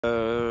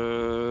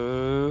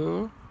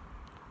So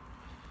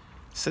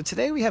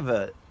today we have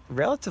a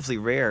relatively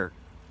rare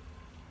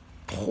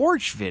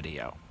porch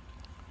video.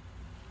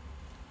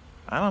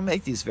 I don't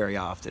make these very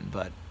often,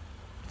 but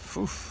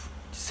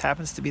just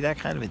happens to be that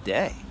kind of a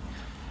day.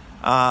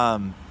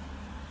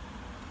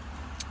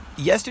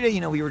 Yesterday,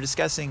 we were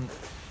discussing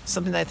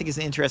something that I think is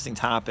an interesting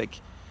topic,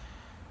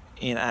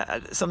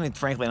 and something,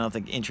 frankly, I don't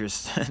think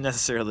interests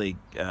necessarily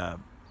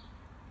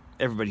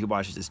everybody who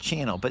watches this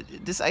channel, but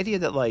this idea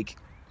that,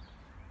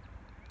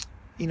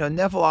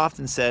 Neville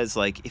often says,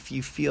 if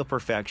you feel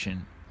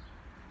perfection,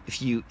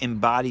 if you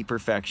embody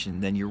perfection,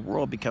 then your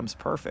world becomes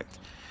perfect.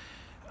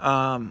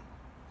 And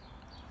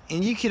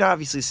you could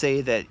obviously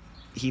say that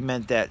he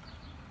meant that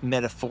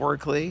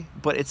metaphorically,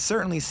 but it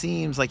certainly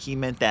seems like he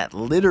meant that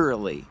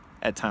literally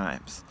at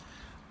times.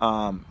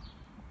 And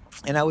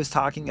I was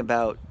talking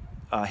about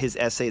his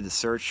essay, The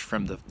Search,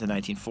 from the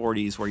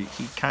 1940s, where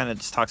he kind of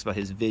just talks about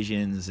his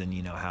visions and,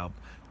 how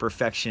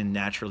perfection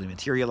naturally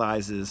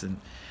materializes.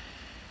 And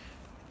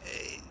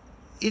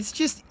it's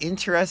just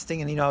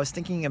interesting. And, I was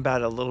thinking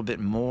about it a little bit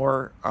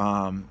more.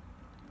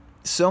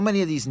 So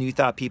many of these New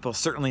Thought people,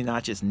 certainly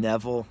not just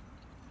Neville,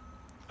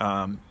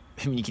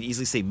 you can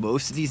easily say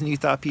most of these New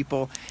Thought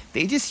people,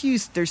 they just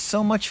use, there's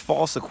so much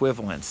false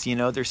equivalence,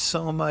 there's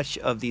so much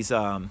of these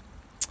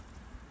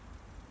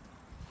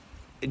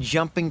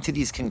jumping to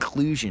these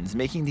conclusions,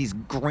 making these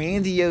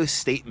grandiose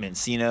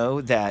statements,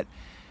 that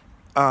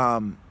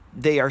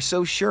they are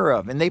so sure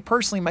of, and they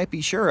personally might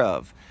be sure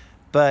of,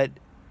 but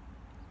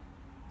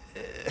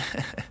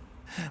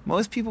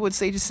most people would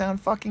say just sound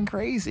fucking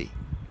crazy.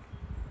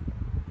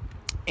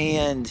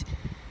 And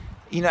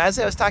as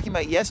I was talking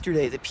about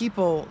yesterday, the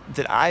people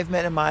that I've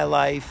met in my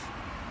life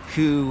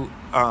who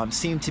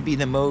seem to be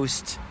the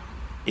most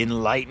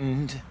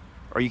enlightened,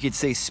 or you could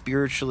say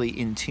spiritually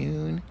in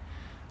tune,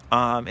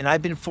 and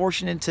I've been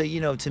fortunate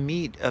to to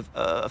meet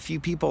a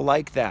few people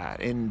like that,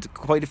 and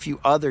quite a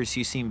few others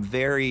who seem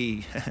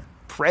very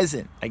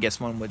present, I guess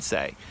one would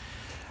say.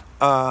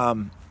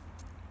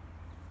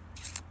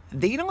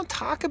 They don't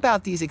talk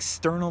about these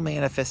external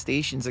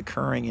manifestations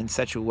occurring in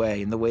such a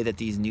way, in the way that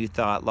these New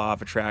Thought, Law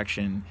of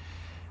Attraction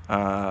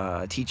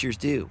teachers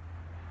do.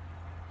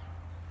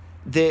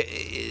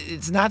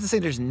 It's not to say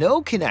there's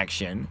no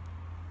connection,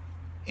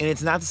 and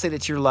it's not to say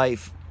that your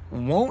life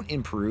won't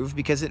improve,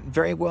 because it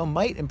very well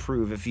might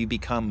improve if you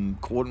become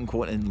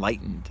quote-unquote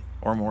enlightened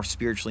or more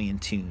spiritually in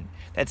tune.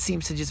 That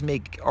seems to just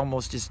make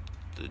almost just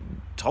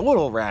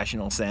total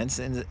rational sense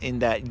in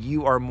that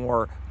you are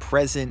more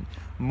present,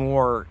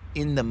 more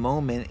in the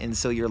moment, and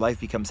so your life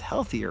becomes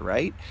healthier,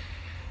 right?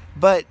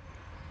 But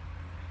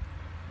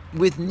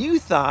with New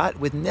Thought,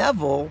 with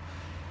Neville,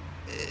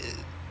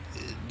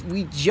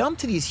 we jump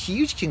to these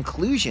huge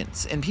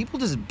conclusions, and people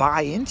just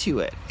buy into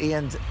it.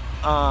 And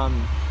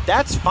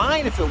that's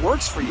fine if it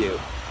works for you.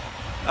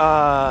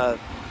 But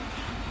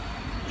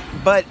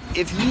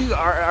if you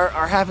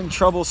are having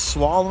trouble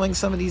swallowing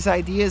some of these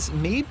ideas,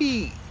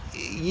 maybe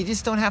you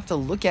just don't have to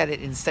look at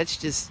it in such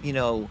just,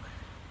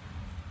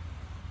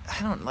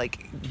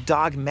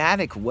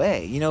 dogmatic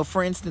way.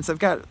 For instance, I've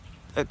got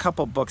a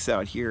couple books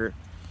out here.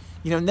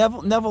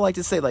 Neville liked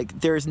to say,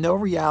 there is no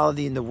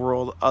reality in the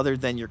world other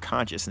than your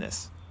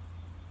consciousness.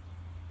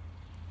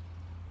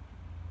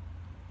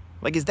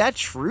 Is that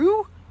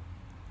true?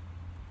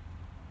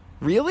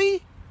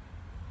 Really?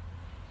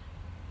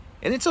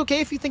 And it's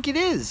okay if you think it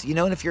is,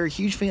 and if you're a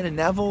huge fan of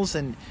Neville's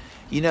and,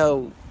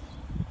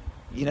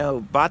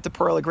 bought the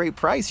pearl at a great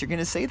price, you're going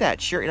to say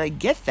that. Sure, and I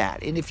get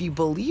that. And if you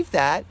believe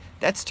that,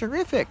 that's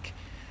terrific.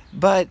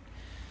 But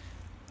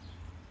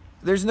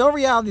there's no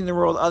reality in the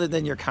world other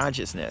than your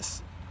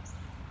consciousness.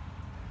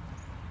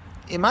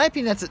 In my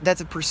opinion,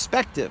 that's a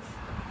perspective.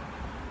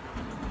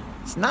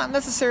 It's not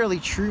necessarily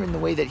true in the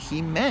way that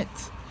he meant.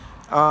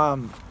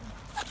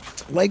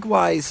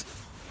 Likewise,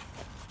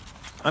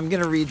 I'm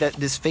going to read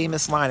this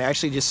famous line. I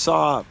actually just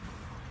saw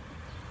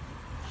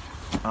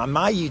on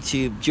my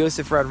YouTube,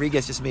 Joseph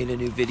Rodriguez just made a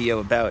new video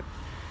about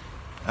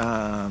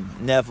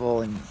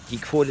Neville, and he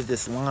quoted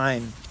this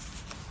line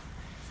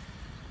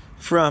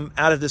from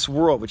Out of This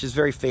World, which is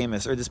very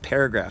famous, or this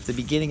paragraph, the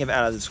beginning of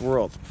Out of This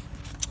World,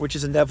 which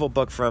is a Neville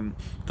book from,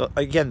 the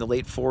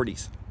late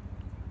 40s.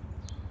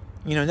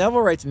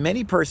 Neville writes,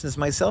 many persons,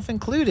 myself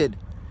included,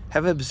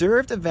 have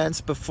observed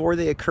events before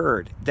they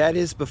occurred. That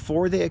is,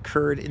 before they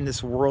occurred in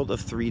this world of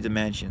 3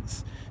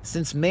 dimensions.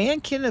 Since man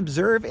can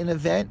observe an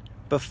event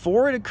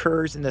before it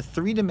occurs in the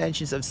 3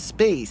 dimensions of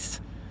space,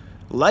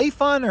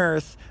 life on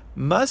Earth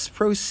must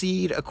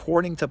proceed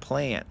according to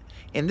plan.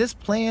 And this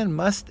plan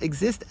must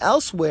exist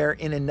elsewhere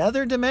in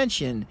another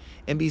dimension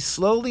and be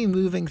slowly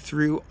moving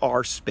through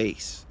our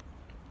space.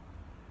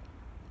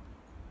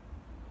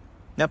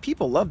 Now,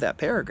 people love that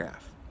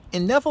paragraph.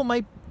 And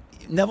Neville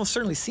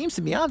certainly seems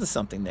to be onto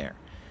something there.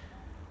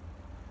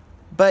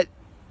 But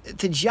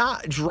to draw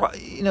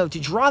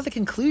the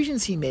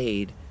conclusions he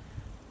made,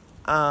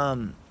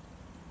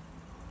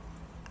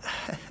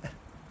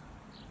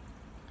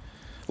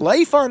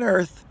 life on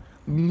Earth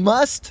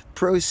must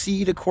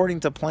proceed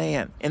according to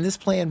plan. And this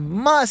plan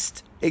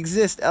must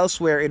exist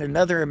elsewhere in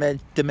another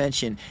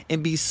dimension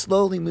and be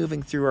slowly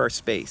moving through our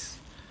space.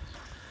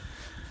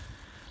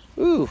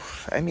 Ooh,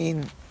 I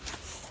mean,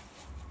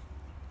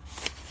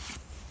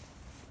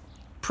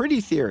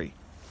 pretty theory.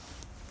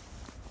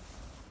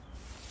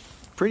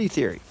 Pretty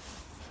theory.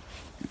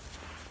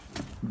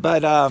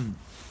 But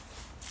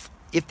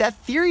if that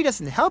theory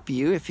doesn't help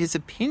you, if his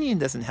opinion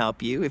doesn't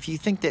help you, if you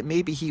think that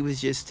maybe he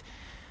was just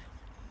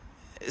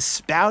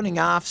spouting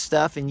off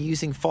stuff and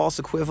using false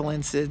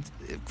equivalence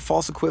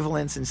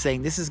and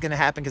saying this is going to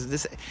happen because of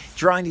this,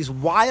 drawing these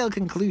wild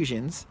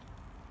conclusions,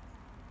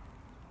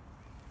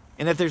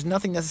 and that there's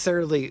nothing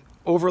necessarily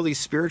overly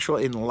spiritual,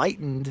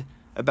 enlightened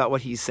about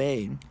what he's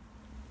saying,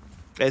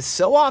 as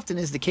so often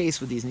is the case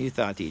with these new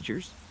thought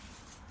teachers,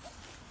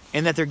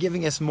 and that they're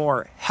giving us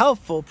more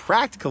helpful,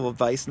 practical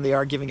advice than they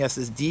are giving us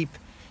this deep,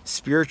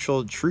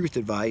 spiritual truth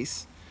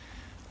advice,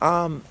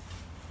 you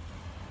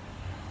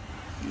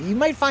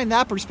might find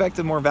that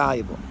perspective more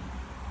valuable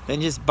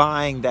than just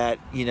buying that,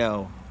 you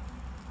know,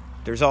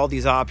 there's all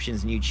these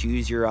options and you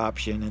choose your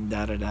option and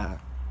da-da-da.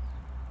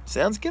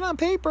 Sounds good on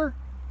paper.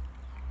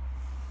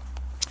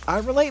 I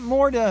relate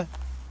more to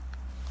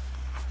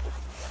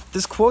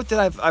this quote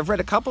that I've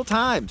read a couple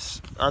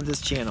times on this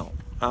channel.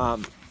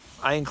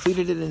 I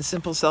included it in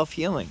Simple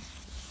Self-Healing,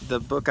 the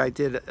book I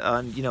did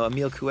on, you know,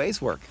 Emile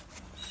Coué's work.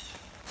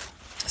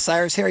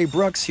 Cyrus Harry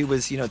Brooks, who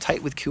was, you know,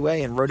 tight with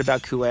Coué and wrote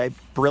about Coué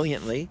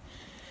brilliantly,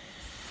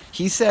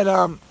 he said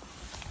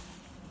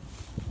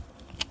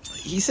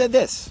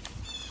this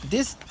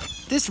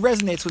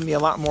resonates with me a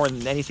lot more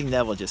than anything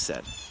Neville just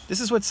said. This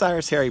is what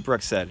Cyrus Harry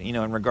Brooks said, you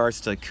know, in regards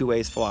to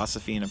Coué's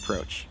philosophy and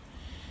approach.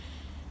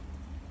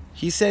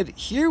 He said,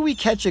 "Here we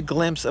catch a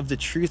glimpse of the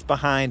truth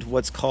behind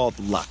what's called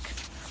luck.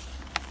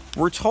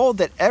 We're told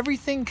that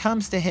everything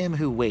comes to him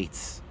who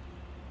waits.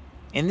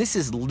 And this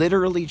is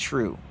literally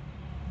true,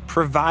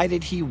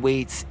 provided he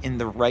waits in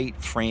the right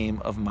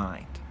frame of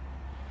mind.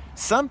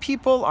 Some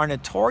people are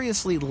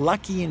notoriously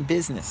lucky in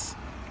business.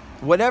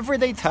 Whatever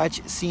they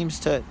touch seems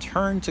to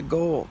turn to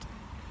gold.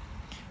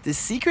 The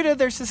secret of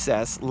their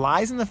success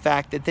lies in the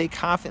fact that they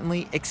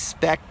confidently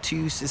expect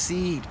to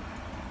succeed.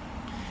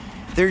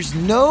 There's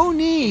no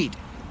need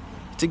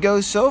to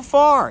go so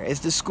far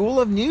as the school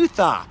of New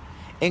Thought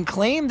and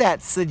claim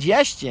that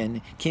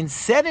suggestion can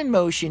set in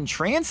motion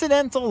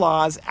transcendental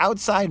laws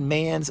outside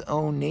man's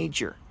own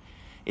nature.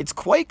 It's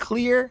quite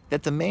clear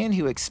that the man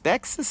who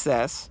expects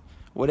success,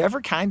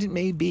 whatever kind it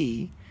may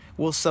be,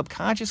 will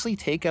subconsciously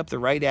take up the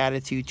right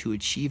attitude to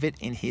achieve it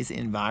in his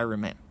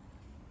environment.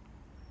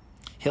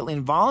 He'll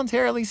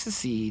involuntarily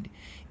succeed,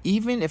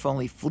 even if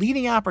only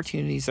fleeting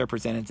opportunities are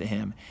presented to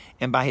him,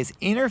 and by his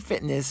inner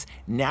fitness,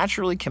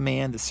 naturally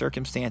command the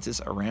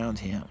circumstances around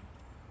him."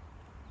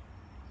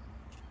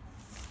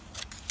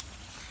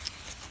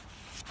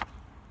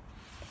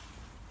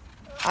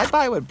 I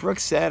buy what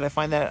Brooks said. I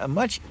find that a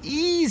much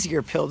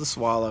easier pill to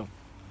swallow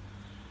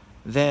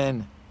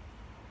than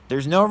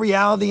there's no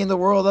reality in the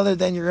world other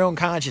than your own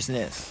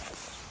consciousness.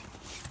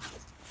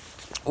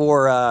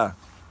 Or,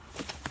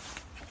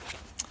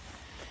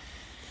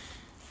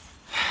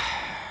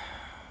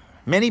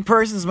 many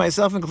persons,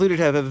 myself included,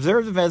 have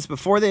observed events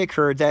before they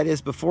occurred, that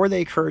is, before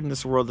they occurred in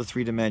this world of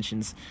three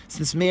dimensions.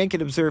 Since man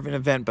can observe an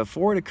event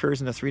before it occurs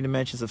in the three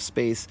dimensions of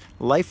space,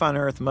 life on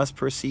Earth must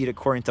proceed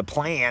according to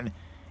plan,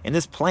 and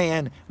this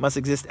plan must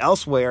exist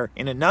elsewhere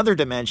in another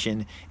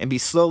dimension and be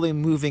slowly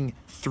moving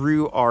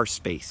through our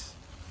space.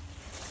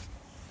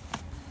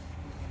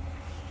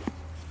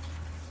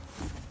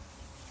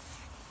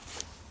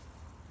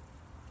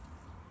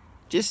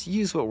 Just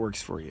use what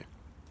works for you.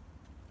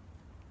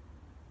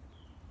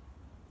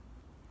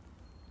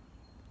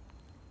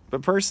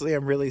 But personally,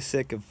 I'm really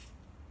sick of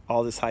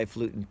all this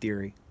highfalutin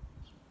theory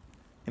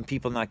and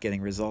people not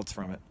getting results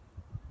from it.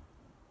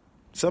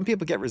 Some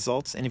people get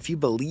results, and if you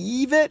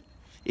believe it,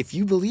 if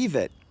you believe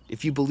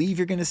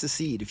you're going to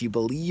succeed, if you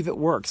believe it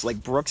works,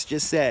 like Brooks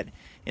just said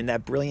in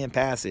that brilliant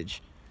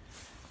passage,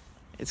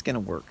 it's going to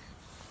work.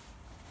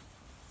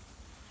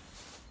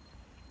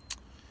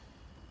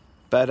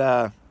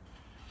 But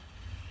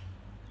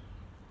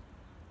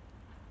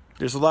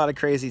there's a lot of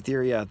crazy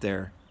theory out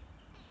there.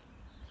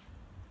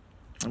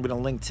 I'm going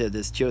to link to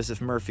this Joseph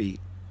Murphy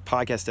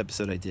podcast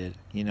episode I did,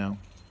 you know,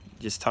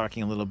 just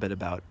talking a little bit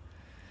about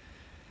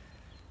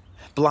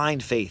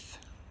blind faith.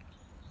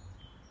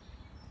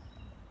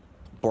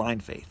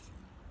 Blind faith.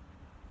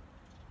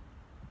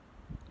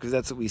 Because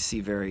that's what we see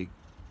very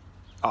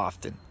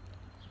often.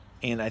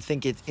 And I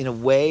think it's, in a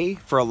way,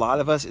 for a lot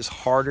of us, it's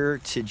harder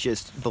to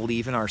just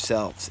believe in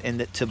ourselves and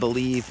that to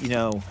believe, you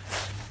know,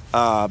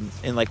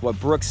 in like what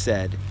Brooks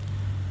said,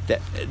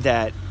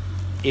 that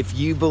if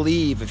you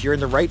believe, if you're in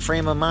the right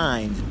frame of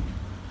mind,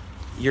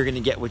 you're going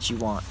to get what you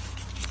want.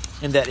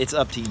 And that it's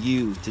up to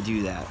you to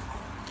do that.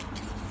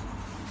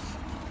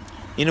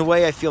 In a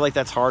way, I feel like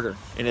that's harder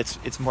and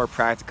it's more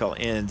practical.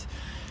 And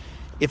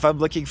if I'm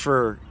looking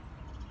for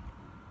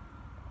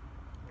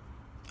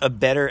a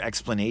better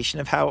explanation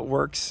of how it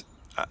works,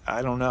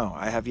 I don't know.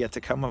 I have yet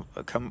to come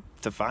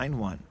to find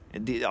one.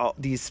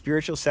 These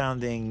spiritual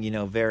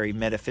sounding, very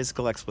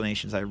metaphysical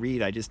explanations I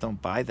read, I just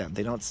don't buy them.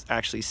 They don't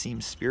actually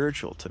seem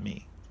spiritual to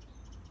me.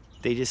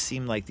 They just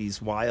seem like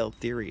these wild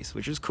theories,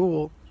 which is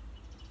cool.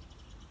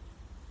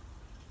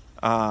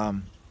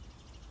 But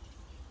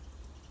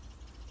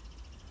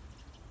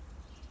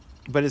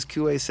as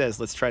Kue says,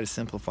 let's try to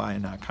simplify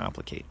and not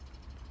complicate.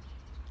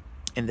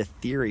 And the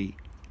theory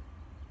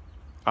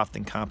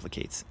often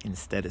complicates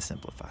instead of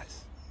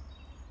simplifies.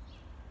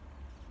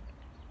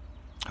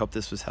 Hope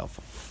this was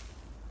helpful.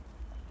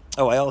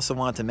 Oh, I also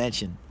want to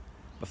mention,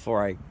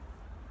 before I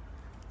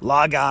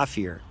log off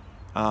here,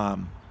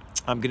 I'm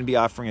going to be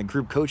offering a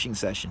group coaching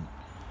session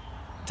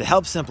to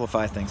help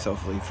simplify things,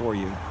 hopefully, for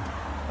you.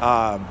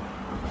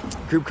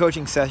 Group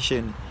coaching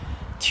session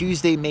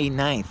Tuesday, May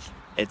 9th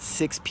at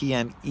 6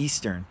 p.m.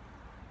 Eastern.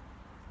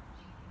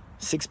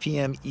 6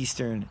 p.m.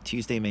 Eastern,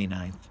 Tuesday, May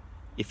 9th.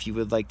 If you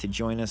would like to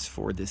join us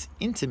for this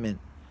intimate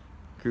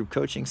group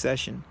coaching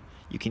session,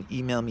 you can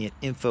email me at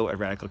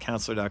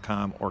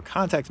info@radicalcounselor.com or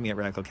contact me at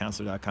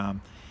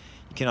radicalcounselor.com.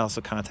 You can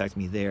also contact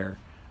me there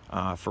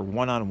for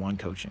one-on-one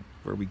coaching,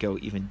 where we go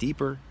even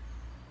deeper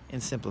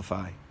and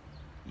simplify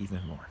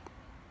even more.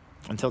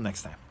 Until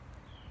next time,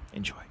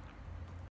 enjoy.